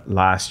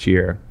last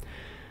year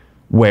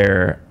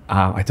where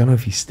I don't know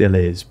if he still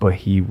is, but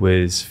he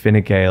was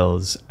Fine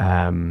Gael's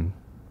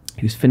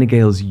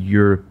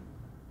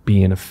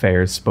European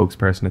Affairs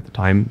spokesperson at the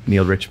time,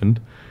 Neil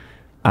Richmond,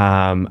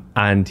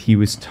 and he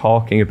was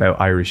talking about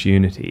Irish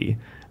unity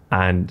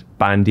and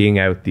bandying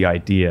out the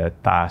idea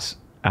that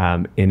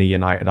in a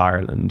united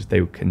Ireland they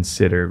would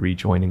consider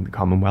rejoining the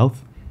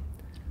Commonwealth.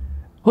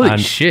 Holy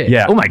shit!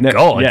 Yeah. Oh my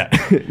god! Yeah.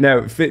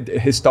 Now,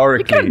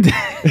 historically,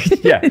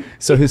 yeah.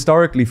 So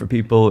historically, for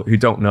people who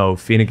don't know,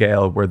 Fine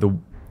Gael were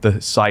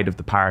the side of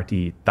the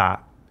party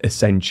that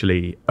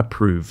essentially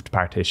approved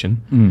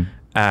partition.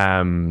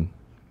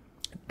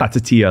 That's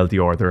a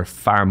TLDR. There are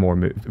far more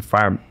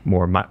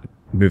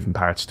moving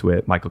parts to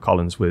it. Michael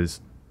Collins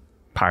was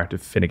part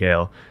of Fine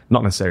Gael,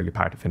 not necessarily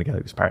part of Fine Gael.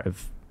 He was part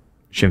of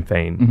Sinn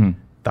Féin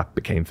that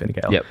became Fine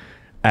Gael. Yep.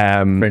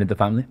 Friend of the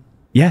family.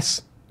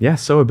 Yes.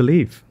 So I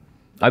believe.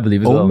 As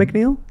Owen well.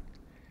 McNeil?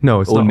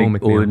 No, it's not Owen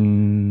McNeil.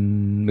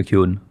 Owen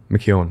McEwen.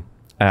 McEwen.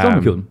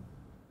 Sean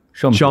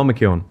McEwen. Sean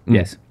McEwen.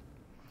 Yes.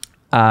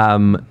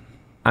 And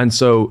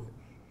so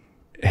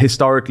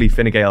historically,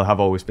 Fine Gael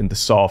have always been the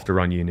softer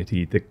on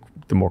unity, the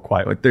more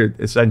quiet. Like, they're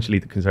essentially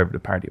the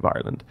Conservative Party of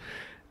Ireland.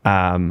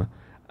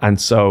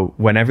 And so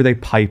whenever they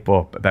pipe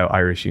up about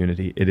Irish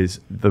unity, it is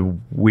the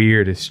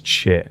weirdest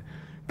shit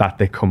that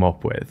they come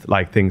up with.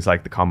 Like things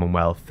like the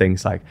Commonwealth,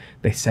 things like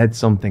they said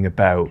something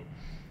about,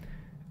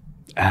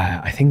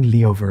 I think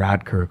Leo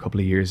Varadkar a couple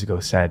of years ago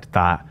said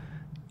that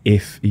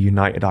if a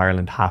United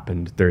Ireland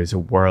happened, there is a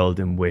world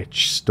in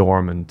which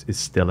Stormont is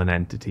still an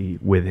entity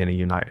within a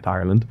United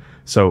Ireland.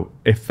 So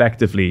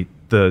effectively,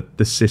 the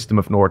system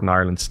of Northern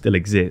Ireland still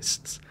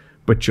exists,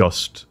 but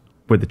just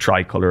with the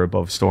tricolour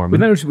above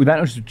Stormont. Would that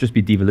not just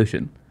be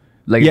devolution?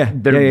 Like, Yeah,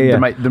 there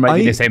might be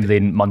the assembly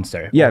in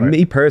Munster. Yeah, or,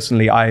 me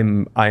personally,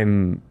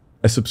 I'm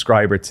a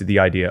subscriber to the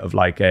idea of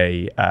like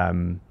a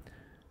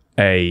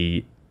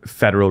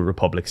federal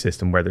republic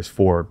system where there's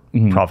 4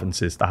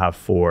 provinces that have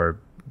 4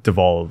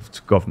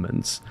 devolved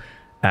governments.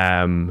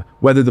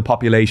 Whether the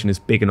population is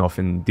big enough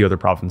in the other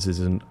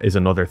provinces is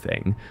another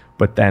thing.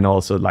 But then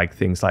also like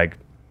things like,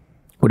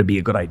 would it be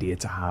a good idea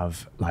to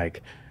have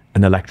like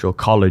an electoral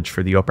college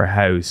for the upper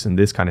house and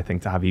this kind of thing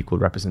to have equal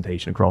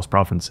representation across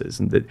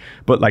provinces?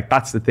 But like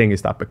that's the thing,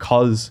 is that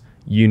because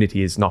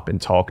unity has not been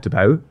talked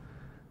about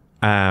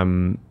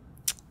by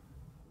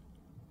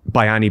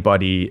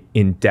anybody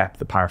in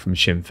depth apart from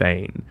Sinn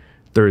Féin,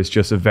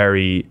 there's a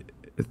very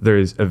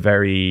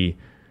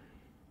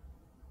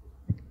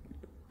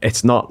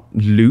it's not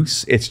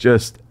loose, it's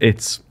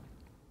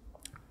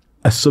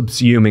a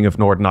subsuming of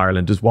Northern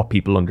Ireland is what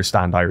people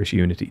understand Irish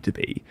unity to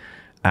be.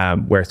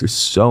 Whereas there's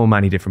so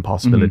many different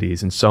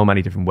possibilities and so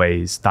many different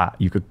ways that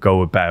you could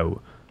go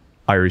about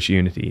Irish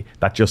unity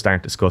that just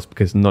aren't discussed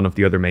because none of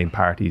the other main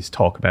parties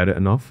talk about it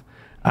enough.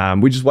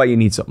 Which is why you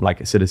need something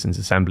like a citizens'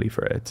 assembly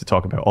for it, to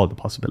talk about all the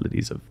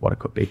possibilities of what it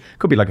could be. It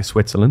could be like a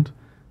Switzerland,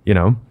 you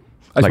know,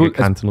 a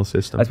cantonal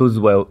system. I suppose as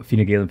well,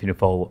 Fine Gael and Fianna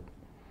Fáil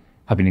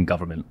have been in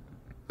government,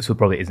 so it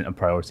probably isn't a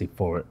priority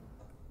for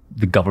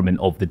the government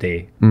of the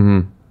day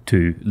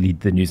to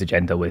lead the news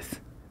agenda with,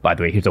 by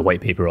the way, here's a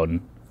white paper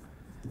on.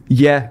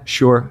 Yeah,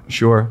 sure.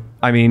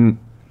 I mean,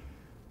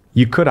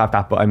 you could have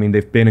that, but I mean,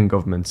 they've been in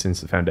government since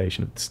the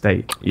foundation of the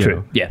state. True.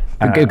 Know? Yeah.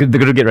 They're going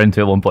to get around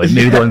to it at one point.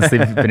 Maybe once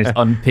they've finished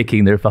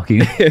unpicking their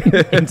fucking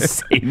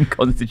insane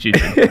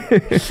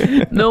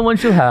constitution. No one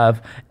shall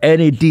have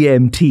any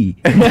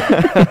DMT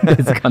in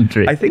this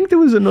country. I think there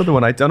was another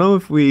one. I don't know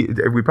if we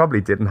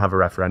probably didn't have a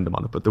referendum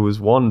on it, but there was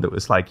one that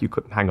was like you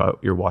couldn't hang out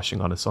your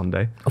washing on a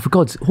Sunday. Oh, for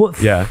God's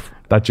what? Yeah.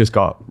 That just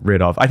got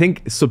rid of. I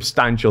think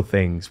substantial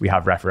things we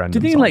have referendums. Do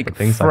you think on, like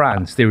things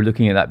France, like they were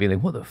looking at that being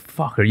like, what the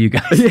fuck are you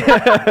guys?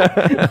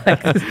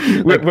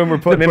 When we're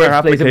putting in our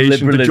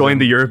application to join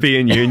the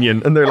European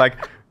Union and they're like,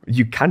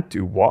 you can't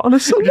do what on a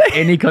Sunday?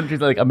 Any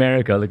countries like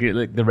America, like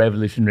the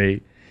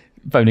revolutionary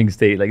founding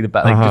state, like the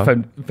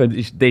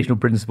foundational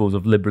principles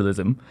of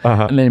liberalism,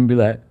 and then be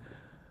like,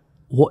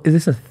 what is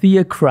this, a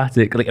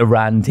theocratic, like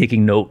Iran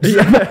taking notes?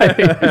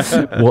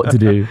 What to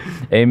do?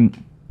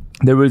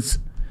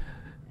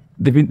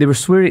 They're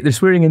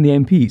swearing in the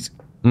MPs.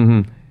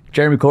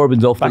 Jeremy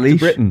Corbyn's off Back the leash.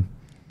 to Britain.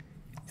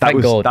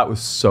 Thank God. That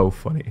was so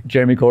funny.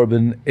 Jeremy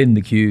Corbyn in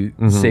the queue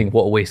saying,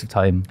 what a waste of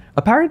time.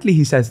 Apparently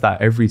he says that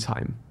every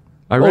time.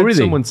 I read really?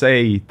 someone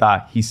say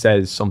that he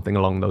says something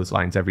along those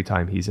lines every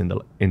time he's in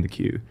the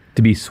queue.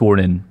 To be sworn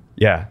in.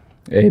 Yeah.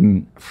 I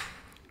mean,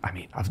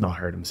 I've not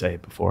heard him say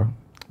it before.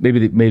 Maybe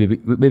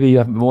you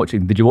haven't been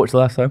watching. Did you watch the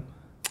last time?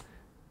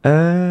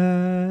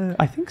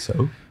 I think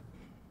so.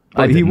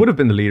 But he would have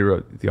been the leader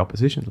of the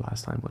opposition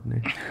last time,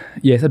 wouldn't he?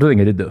 Yes, I don't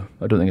think I did though.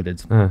 I don't think I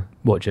did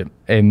watch it.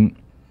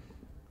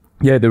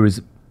 Yeah, there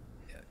was.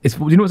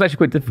 You know what's actually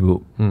quite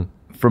difficult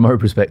from our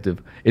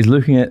perspective is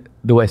looking at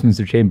the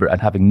Westminster Chamber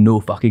and having no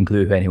fucking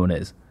clue who anyone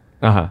is.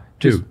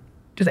 Just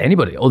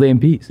anybody, all the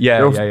MPs.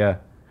 Yeah.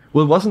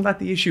 Well, wasn't that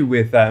the issue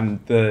with the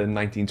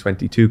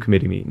 1922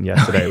 committee meeting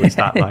yesterday? Was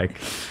that like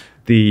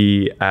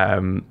the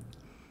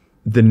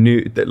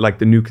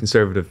new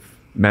Conservative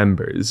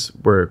members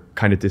were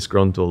kind of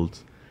disgruntled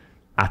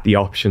at the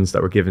options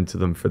that were given to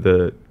them for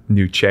the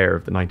new chair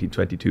of the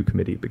 1922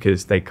 committee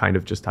because they kind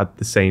of just had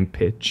the same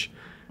pitch,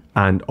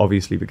 and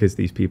obviously because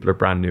these people are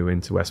brand new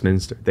into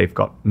Westminster, they've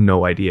got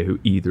no idea who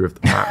either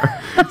of them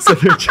are. So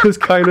they're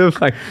just kind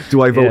of like,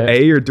 do I vote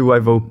A or do I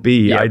vote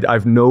B? Yeah. I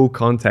have no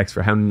context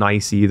for how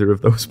nice either of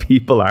those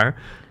people are.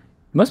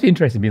 It must be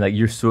interesting being like,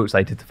 you're so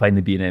excited to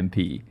finally be an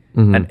MP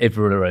and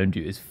everyone around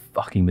you is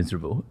fucking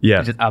miserable.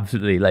 Yeah. Just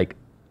absolutely like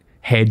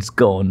heads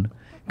gone,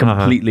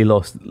 completely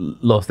lost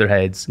their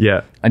heads.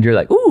 Yeah. And you're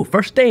like, ooh,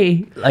 first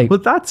day. Like, well,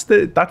 that's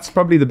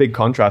probably the big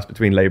contrast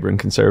between Labour and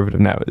Conservative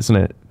now, isn't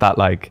it? That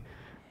like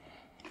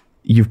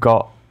you've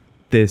got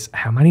this,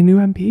 how many new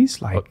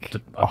MPs? Like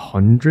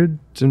 100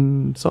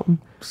 and something?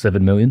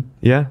 7 million.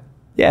 Yeah.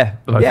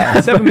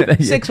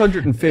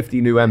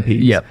 650 new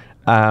MPs. Yeah.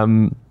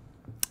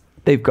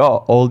 They've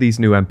got all these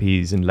new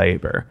MPs in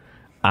Labour,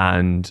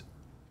 and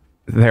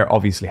they're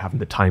obviously having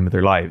the time of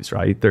their lives,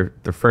 right? Their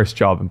first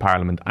job in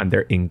Parliament, and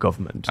they're in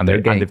government, and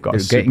they've got a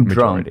super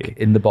drunk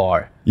majority in the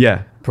bar.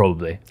 Yeah,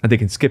 probably. And they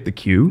can skip the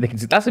queue.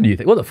 That's a new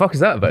thing. What the fuck is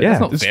that about? Yeah,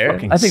 that's not fair. I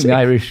think sick. the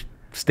Irish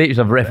state should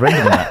have a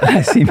referendum on that.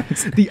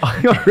 The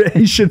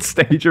IRA should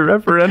stage a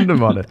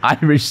referendum on it.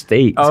 Irish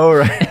state. Oh,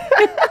 right.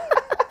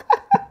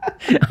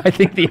 I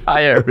think the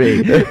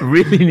IRA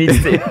really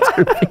needs to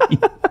intervene.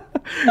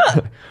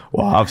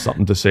 Well, I have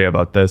something to say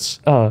about this.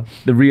 The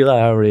real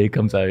IRA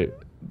comes out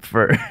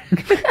for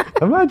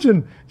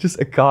Imagine just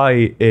a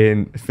guy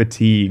in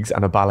fatigues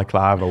and a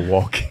balaclava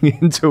walking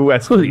into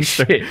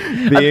Westminster,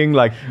 being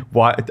like,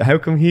 "Why? How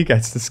come he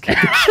gets to skip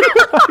the show?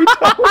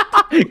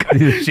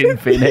 Because he's a Sinn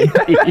Féin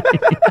MP."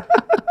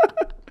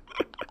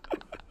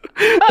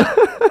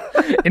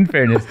 In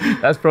fairness,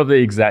 that's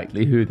probably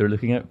exactly who they're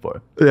looking out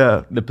for.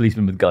 Yeah, the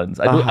policeman with guns.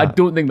 I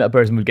don't think that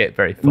person would get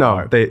very far.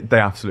 No, they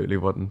absolutely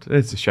wouldn't.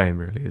 It's a shame,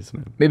 really, isn't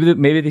it?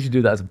 Maybe they should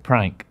do that as a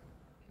prank.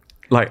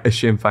 Like a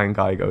Sinn Féin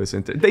guy goes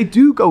into. They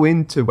do go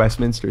into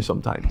Westminster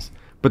sometimes,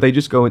 but they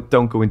just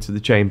don't go into the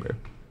chamber.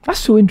 That's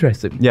so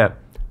interesting. Yeah,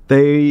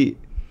 they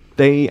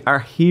are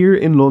here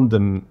in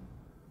London,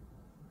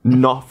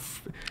 not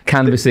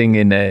canvassing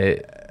in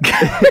a.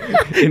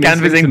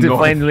 Canvassing to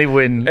finally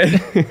win.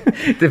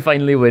 To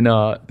finally win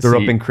they're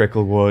up in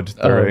Cricklewood,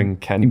 they're in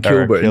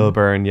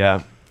Kilburn,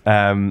 yeah.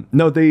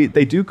 No, they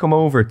do come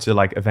over to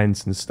like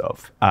events and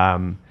stuff.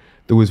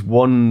 There was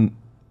one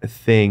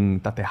thing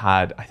that they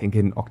had, I think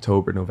in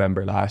October,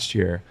 November last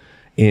year,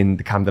 in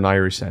the Camden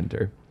Irish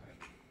Centre,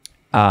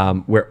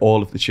 where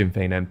all of the Sinn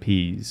Féin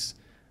MPs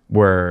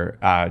were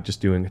just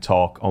doing a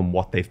talk on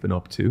what they've been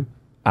up to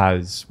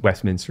as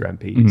Westminster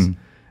MPs.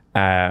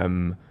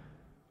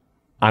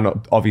 And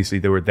obviously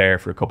they were there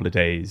for a couple of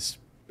days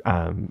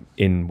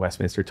in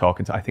Westminster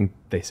talking to, I think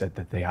they said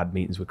that they had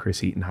meetings with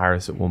Chris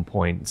Eaton-Harris at one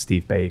point,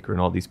 Steve Baker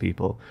and all these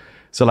people.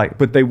 So like,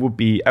 but they would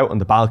be out on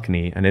the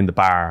balcony and in the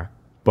bar,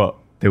 but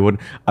they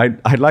wouldn't.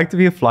 I'd like to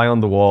be a fly on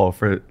the wall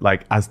for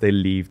like, as they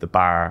leave the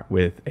bar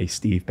with a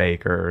Steve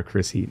Baker or a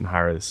Chris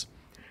Eaton-Harris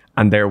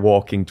and they're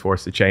walking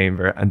towards the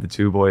chamber and the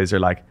two boys are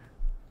like,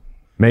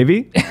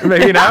 maybe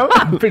now.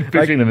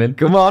 Pushing them in.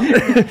 Come on.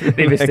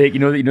 They mistake, you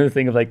know the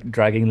thing of like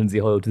dragging Lindsay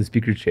Hoyle to the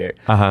speaker's chair.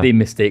 They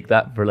mistake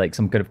that for like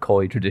some kind of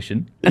coy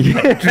tradition.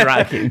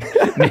 Dragging,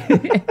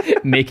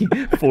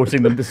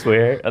 forcing them to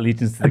swear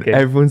allegiance to the king.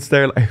 Everyone's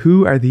there like,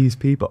 who are these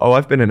people? Oh,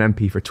 I've been an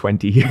MP for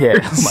 20 years. Yeah.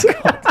 Oh my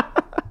God.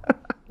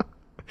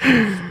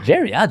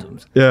 Jerry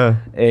Adams. Yeah.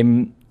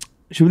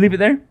 Should we leave it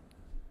there?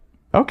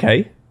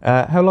 Okay.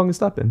 How long has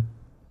that been?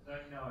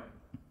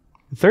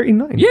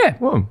 39. Yeah.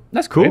 Whoa,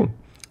 that's cool. Great.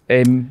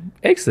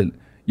 Excellent.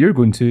 You're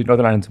going to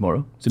Northern Ireland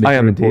tomorrow, so make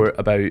a report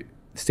about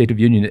State of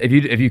Union. If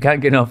you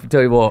can't get enough, I'll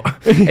tell you what.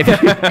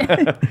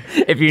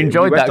 If you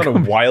enjoyed that,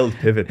 on a wild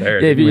pivot there.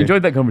 Yeah, if you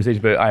enjoyed that conversation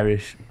about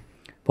Irish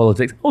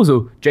politics,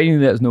 also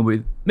genuinely let us know.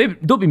 Maybe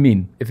don't be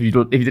mean if you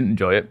didn't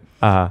enjoy it,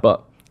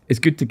 but it's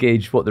good to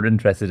gauge what they're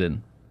interested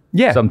in.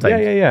 Yeah,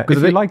 sometimes. Yeah.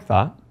 Because they like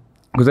that.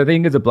 Because I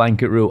think as a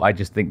blanket rule, I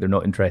just think they're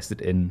not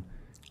interested in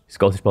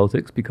Scottish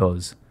politics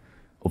because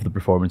of the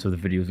performance of the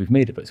videos we've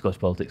made about Scottish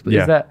politics. But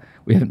is that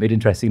we haven't made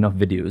interesting enough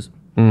videos.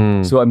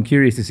 So I'm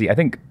curious to see. I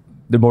think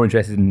they're more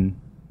interested in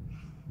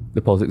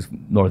the politics of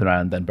Northern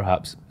Ireland than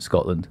perhaps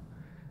Scotland.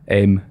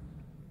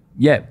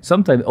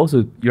 Sometimes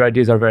also your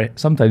ideas are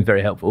sometimes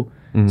very helpful.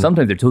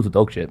 Sometimes they're total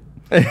dog shit.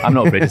 I'm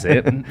not afraid to say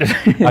it.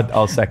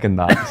 I'll second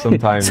that.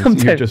 Sometimes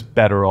you're just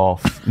better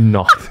off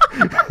not.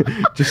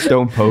 Just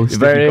don't post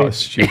if you've got a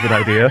stupid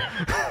idea.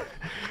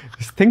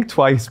 Just think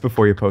twice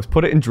before you post.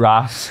 Put it in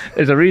drafts.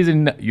 There's a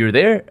reason you're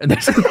there, and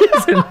there's a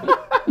reason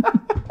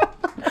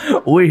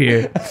we're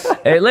here.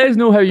 Let us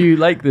know how you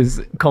like this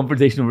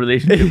confrontational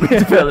relationship we've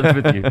developed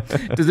with you.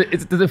 Does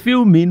it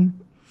feel mean?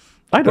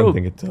 I don't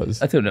think it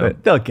does. I don't know.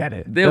 They'll get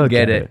it. They'll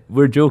get it.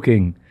 We're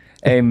joking.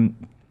 Thank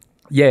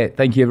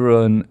you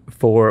everyone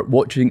for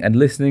watching and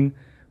listening.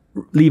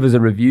 Leave us a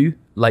review,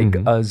 like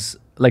and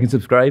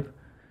subscribe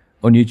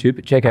on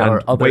YouTube. Check out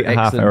our other excellent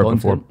half hour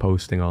content before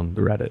posting on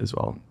the Reddit as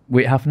well.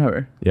 Wait half an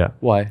hour? Yeah.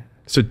 Why?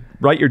 So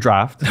write your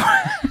draft.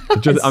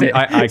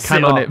 I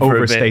cannot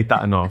overstate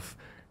that enough.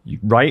 You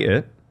write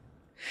it,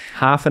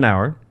 half an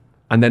hour,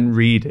 and then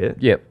read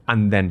it,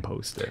 and then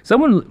post it.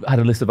 Someone had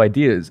a list of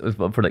ideas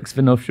for like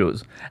spin-off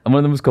shows, and one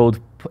of them was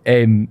called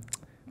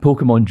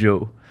Pokemon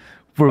Joe,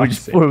 where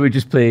we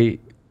just play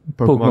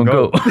Pokemon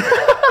Go.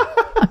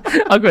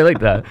 I quite like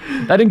that.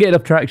 That didn't get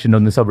enough traction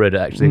on the subreddit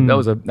actually. That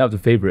was a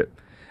favourite.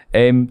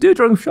 Do a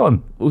drawing of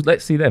Sean. Well,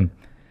 let's see them.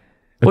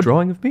 A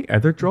drawing of me? Are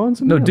there drawings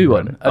of me? No, do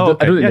one. I don't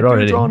think there are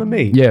any. Do a drawing of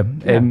me. Yeah.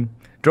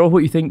 Draw what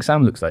you think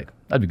Sam looks like.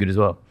 That'd be good as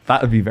well.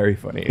 That would be very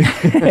funny.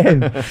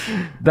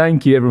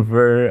 Thank you everyone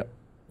for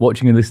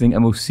watching and listening,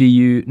 and we'll see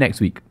you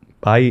next week.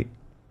 Bye.